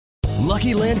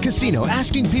Lucky Land Casino,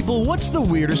 asking people, what's the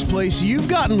weirdest place you've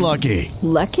gotten lucky?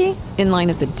 Lucky? In line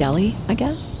at the deli, I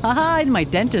guess? Aha, in my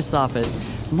dentist's office.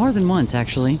 More than once,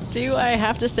 actually. Do I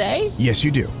have to say? Yes,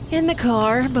 you do. In the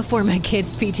car before my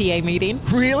kids' PTA meeting.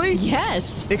 Really?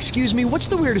 Yes. Excuse me, what's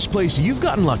the weirdest place you've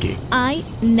gotten lucky? I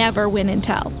never win and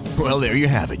tell. Well, there you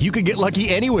have it. You can get lucky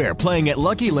anywhere, playing at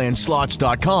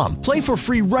LuckyLandSlots.com. Play for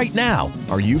free right now.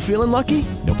 Are you feeling lucky?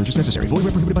 No purchase necessary. Void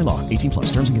where prohibited by law. 18 plus.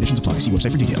 Terms and conditions apply. See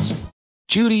website for details.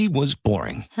 Judy was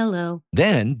boring. Hello.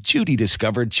 Then Judy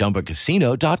discovered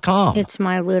ChumbaCasino.com. It's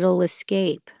my little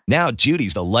escape. Now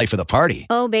Judy's the life of the party.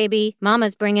 Oh, baby,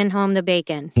 mama's bringing home the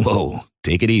bacon. Whoa,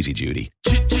 take it easy, Judy.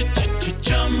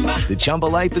 The Chumba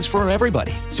life is for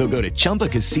everybody. So go to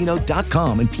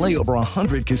ChumbaCasino.com and play over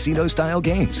 100 casino-style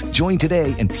games. Join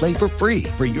today and play for free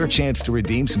for your chance to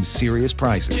redeem some serious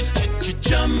prizes.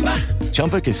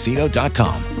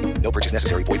 ChumbaCasino.com. No purchase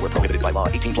necessary. Void where prohibited by law.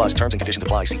 18 plus. Terms and conditions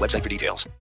apply. See website for details.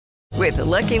 With the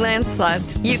Lucky Land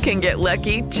Slots, you can get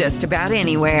lucky just about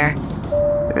anywhere.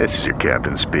 This is your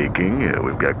captain speaking.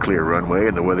 We've got clear runway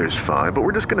and the weather's fine, but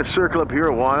we're just going to circle up here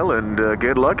a while and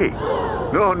get lucky.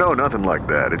 No, nothing like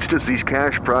that. It's just these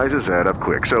cash prizes add up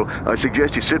quick. So I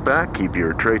suggest you sit back, keep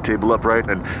your tray table upright,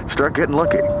 and start getting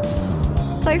lucky.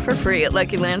 Play for free at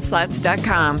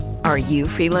LuckyLandSlots.com. Are you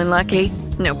feeling lucky?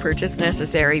 No purchase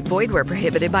necessary. Void where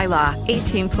prohibited by law.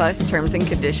 18 plus terms and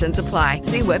conditions apply.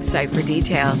 See website for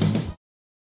details.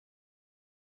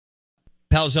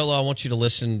 Palazzolo, I want you to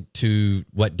listen to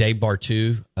what Dave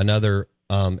Bartu, another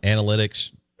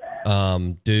analytics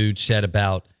dude, said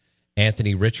about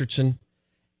Anthony Richardson,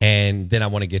 and then I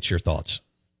want to get your thoughts.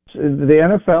 The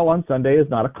NFL on Sunday is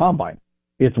not a combine.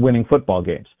 It's winning football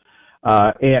games.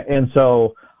 And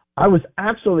so I was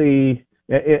actually,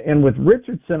 and with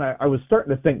Richardson, I was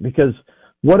starting to think, because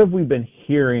what have we been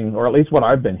hearing, or at least what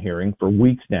I've been hearing for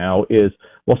weeks now, is,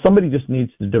 well, somebody just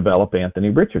needs to develop Anthony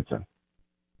Richardson.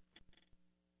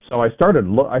 So I started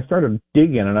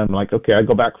digging, and I'm like, okay, I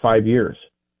go back 5 years.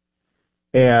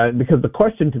 And because the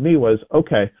question to me was,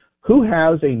 okay, who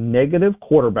has a negative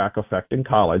quarterback effect in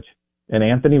college? And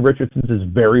Anthony Richardson's is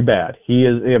very bad. He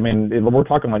is, I mean, we're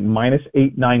talking like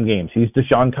 -8-9 games. He's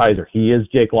Deshaun Kaiser. He is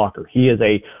Jake Locker. He is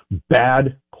a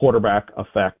bad quarterback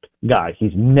effect guy.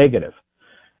 He's negative.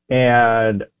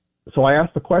 And so I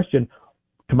asked the question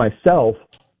to myself,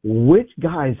 which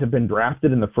guys have been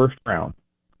drafted in the first round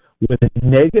with a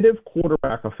negative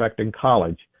quarterback effect in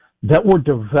college that were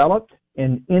developed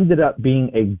and ended up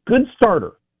being a good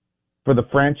starter for the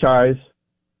franchise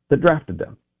that drafted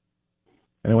them?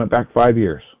 And I went back 5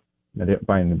 years, and I didn't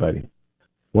find anybody.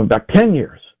 I went back 10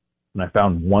 years, and I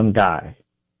found one guy.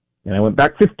 And I went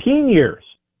back 15 years,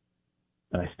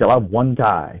 and I still have one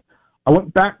guy. I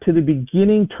went back to the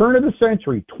beginning, turn of the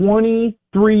century,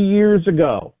 23 years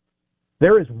ago.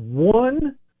 There is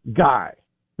one guy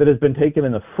that has been taken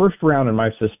in the first round in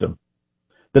my system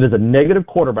that is a negative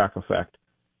quarterback effect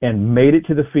and made it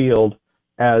to the field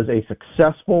as a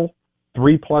successful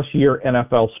 3+ year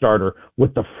NFL starter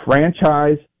with the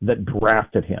franchise that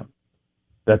drafted him.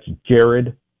 That's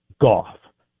Jared Goff.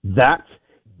 That's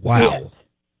it.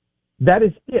 That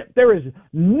is it. There is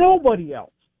nobody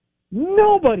else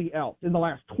in the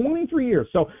last 23 years.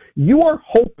 So you are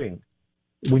hoping,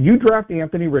 when you draft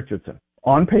Anthony Richardson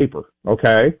on paper,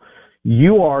 okay,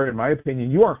 you are, in my opinion,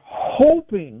 you are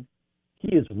hoping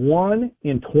he is 1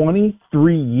 in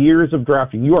 23 years of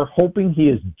drafting. You are hoping he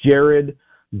is Jared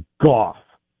Goff.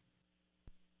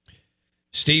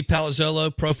 Steve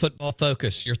Palazzolo, Pro Football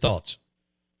Focus, your thoughts?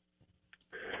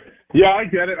 Yeah, I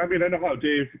get it. I mean, I know how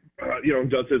Dave,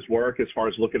 does his work as far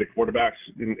as looking at quarterbacks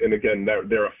and again,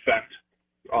 their effect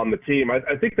on the team. I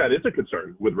think that is a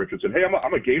concern with Richardson. Hey,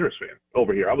 I'm a Gators fan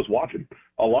over here. I was watching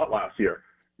a lot last year.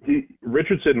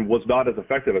 Richardson was not as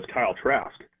effective as Kyle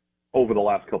Trask over the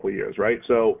last couple of years, right?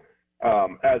 So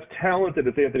as talented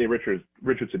as Anthony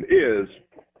Richardson is,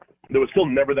 there was still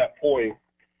never that point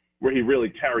where he really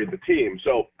carried the team.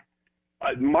 So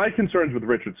my concerns with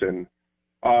Richardson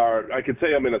are, I could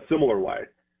say them in a similar way.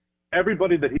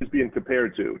 Everybody that he's being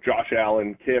compared to, Josh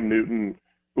Allen, Cam Newton,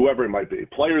 whoever it might be,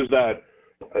 players that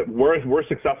were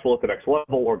successful at the next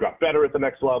level or got better at the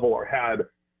next level or had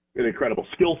an incredible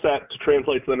skill set to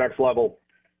translate to the next level,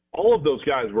 all of those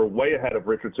guys were way ahead of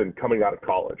Richardson coming out of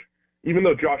college. Even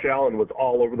though Josh Allen was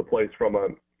all over the place from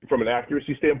an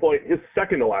accuracy standpoint, his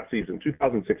second to last season,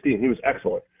 2016, he was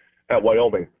excellent at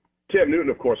Wyoming. Cam Newton,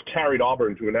 of course, carried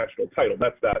Auburn to a national title.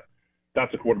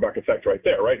 That's a quarterback effect right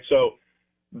there, right? So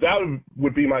that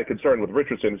would be my concern with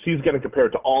Richardson, is he's getting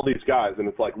compared to all these guys, and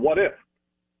it's like, what if?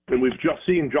 And we've just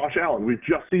seen Josh Allen. We've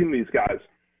just seen these guys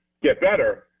get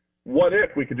better. What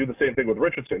if we could do the same thing with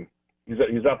Richardson?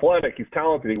 He's athletic. He's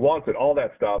talented. He wants it. All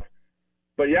that stuff.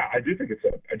 But yeah, I do think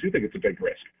it's a big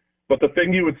risk. But the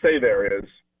thing you would say there is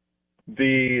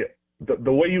the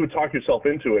way you would talk yourself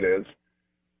into it is,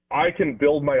 I can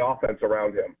build my offense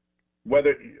around him.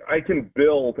 Whether I can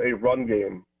build a run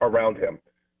game around him.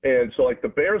 And so like the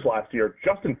Bears last year,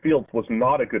 Justin Fields was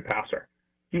not a good passer.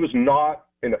 He was not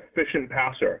an efficient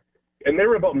passer. And they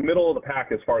were about middle of the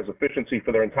pack as far as efficiency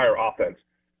for their entire offense,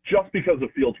 just because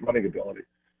of Fields' running ability.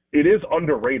 It is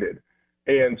underrated.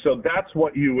 And so that's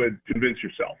what you would convince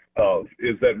yourself of,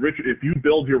 is that if you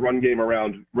build your run game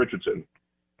around Richardson,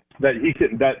 that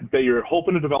you're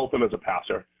hoping to develop him as a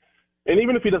passer. And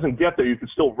even if he doesn't get there, you can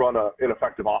still run an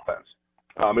effective offense.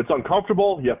 It's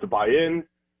uncomfortable. You have to buy in,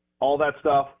 all that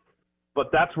stuff. But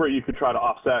that's where you could try to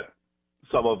offset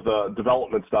some of the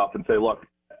development stuff and say, look,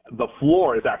 the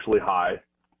floor is actually high,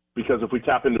 because if we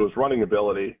tap into his running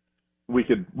ability, we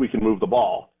can move the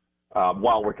ball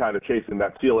while we're kind of chasing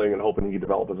that ceiling and hoping he can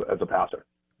develop as a passer.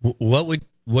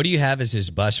 What do you have as his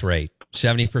bust rate?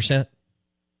 70%?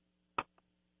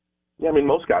 Yeah, I mean,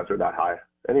 most guys are that high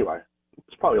anyway.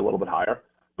 It's probably a little bit higher.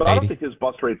 But 80. I don't think his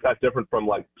bust rate's that different from,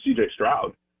 like, C.J.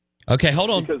 Stroud. Okay, hold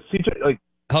on. Because C.J.,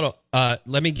 hold on.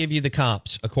 Let me give you the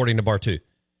comps, according to Bar2.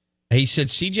 He said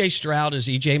C.J. Stroud is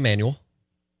E.J. Manuel,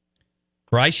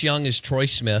 Bryce Young is Troy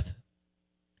Smith,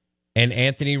 and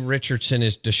Anthony Richardson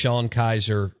is Deshaun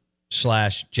Kaiser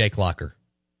 / Jake Locker.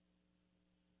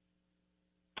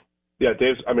 Yeah,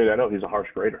 I know he's a harsh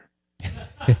grader.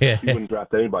 He wouldn't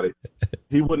draft anybody.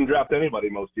 He wouldn't draft anybody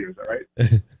most years, all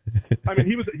right? I mean,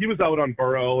 he was out on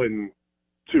Burrow and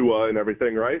Tua and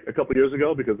everything, right? A couple of years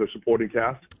ago, because they're supporting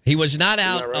cast. He was not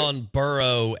out on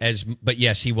Burrow but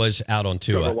yes, he was out on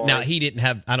Tua. Now,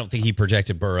 I don't think he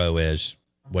projected Burrow as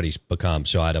what he's become,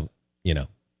 so I don't, yeah.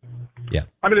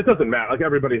 I mean, it doesn't matter. Like,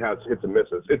 everybody has hits and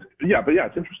misses. It's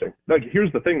interesting. Like,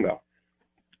 here's the thing, though.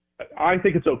 I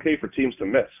think it's okay for teams to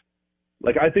miss.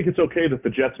 Like, I think it's okay that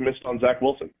the Jets missed on Zach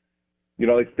Wilson.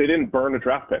 Like, they didn't burn a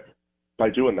draft pick by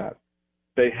doing that.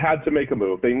 They had to make a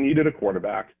move. They needed a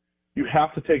quarterback. You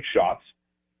have to take shots.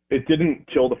 It didn't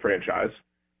kill the franchise.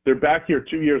 They're back here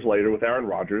 2 years later with Aaron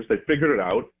Rodgers. They figured it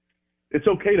out. It's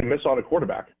okay to miss on a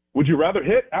quarterback. Would you rather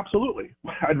hit? Absolutely.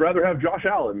 I'd rather have Josh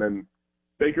Allen than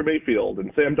Baker Mayfield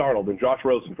and Sam Darnold and Josh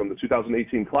Rosen from the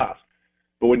 2018 class.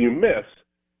 But when you miss,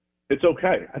 it's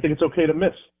okay. I think it's okay to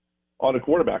miss on a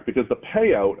quarterback, because the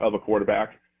payout of a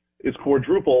quarterback is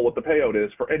quadruple what the payout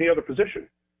is for any other position.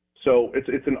 So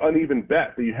it's an uneven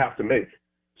bet that you have to make.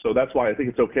 So that's why I think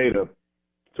it's okay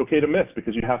to miss,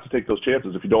 because you have to take those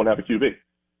chances if you don't have a QB.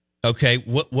 Okay,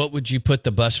 what would you put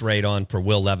the bus rate on for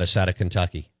Will Levis out of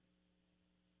Kentucky?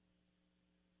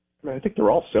 I think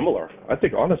they're all similar. I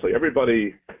think, honestly,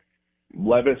 everybody,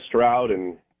 Levis, Stroud,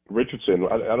 and Richardson,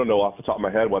 I don't know off the top of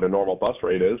my head what a normal bus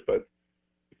rate is, but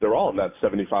they're all in that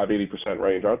 75-80%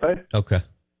 range, aren't they? Okay.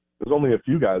 There's only a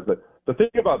few guys the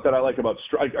thing about that I like about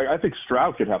Stroud, I think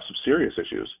Stroud could have some serious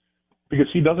issues, because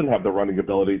he doesn't have the running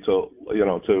ability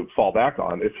to fall back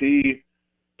on. If he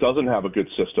doesn't have a good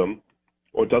system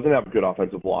or doesn't have a good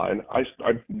offensive line, I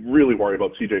really worry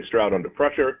about C.J. Stroud under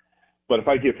pressure. But if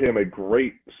I give him a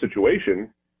great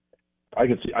situation,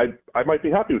 I might be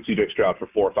happy with C.J. Stroud for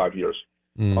 4 or 5 years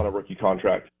on a rookie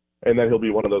contract. And then he'll be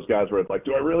one of those guys where it's like,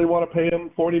 do I really want to pay him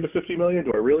 $40 to $50 million?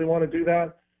 Do I really want to do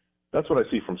that? That's what I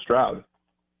see from Stroud.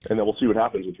 And then we'll see what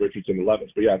happens with Richardson and Levis.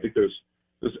 But yeah, I think there's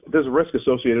a risk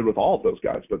associated with all of those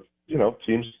guys. But,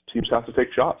 teams have to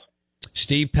take shots.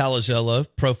 Steve Palazzolo,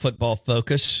 Pro Football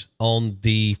Focus, on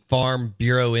the Farm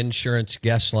Bureau Insurance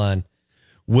guest line.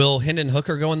 Will Hendon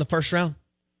Hooker go in the first round?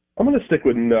 I'm going to stick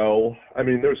with no. I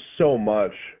mean, there's so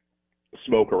much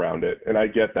smoke around it, and I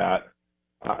get that.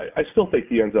 I still think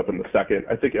he ends up in the second.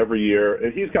 I think every year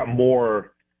he's got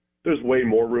more. There's way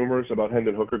more rumors about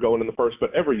Hendon Hooker going in the first,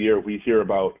 but every year we hear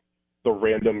about the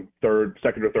random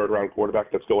second or third round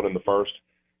quarterback that's going in the first.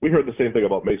 We heard the same thing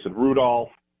about Mason Rudolph,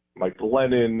 Mike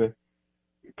Glennon,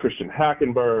 Christian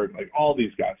Hackenberg, like all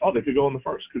these guys. Oh, they could go in the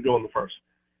first.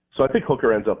 So I think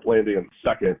Hooker ends up landing in the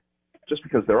second, just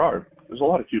because there's a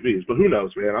lot of QBs. But who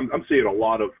knows, man? I'm seeing a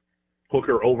lot of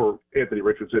Hooker over Anthony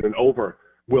Richardson and over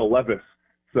Will Levis.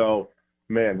 So,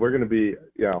 man, we're going to be,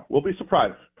 we'll be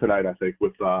surprised tonight, I think,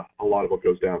 with a lot of what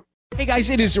goes down. Hey, guys,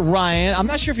 it is Ryan. I'm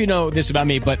not sure if you know this about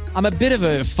me, but I'm a bit of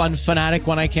a fun fanatic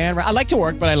when I can. I like to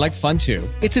work, but I like fun, too.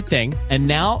 It's a thing. And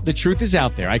now the truth is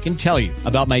out there. I can tell you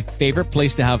about my favorite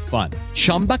place to have fun,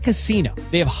 Chumba Casino.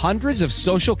 They have hundreds of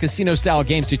social casino-style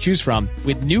games to choose from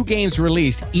with new games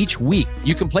released each week.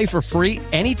 You can play for free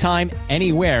anytime,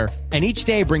 anywhere, And each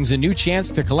day brings a new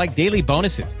chance to collect daily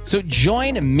bonuses. So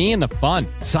join me in the fun.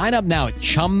 Sign up now at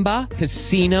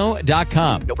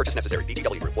ChumbaCasino.com. No purchase necessary.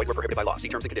 VGW Group. Void where prohibited by law. See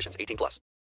terms and conditions. 18+.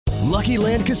 Lucky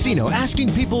Land Casino,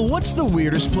 asking people, what's the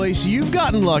weirdest place you've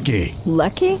gotten lucky?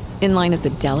 Lucky? In line at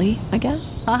the deli, I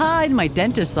guess? Aha, in my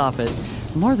dentist's office.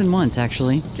 More than once,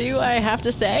 actually. Do I have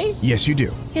to say? Yes, you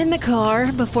do. In the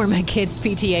car before my kids'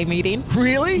 PTA meeting.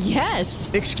 Really? Yes.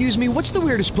 Excuse me, what's the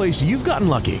weirdest place you've gotten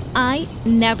lucky? I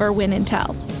never win and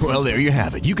tell. Well, there you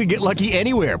have it. You can get lucky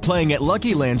anywhere, playing at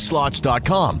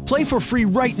LuckyLandSlots.com. Play for free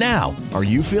right now. Are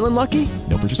you feeling lucky?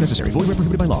 No purchase necessary. Void where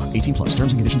prohibited by law. 18+.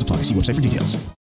 Terms and conditions apply. See website for details.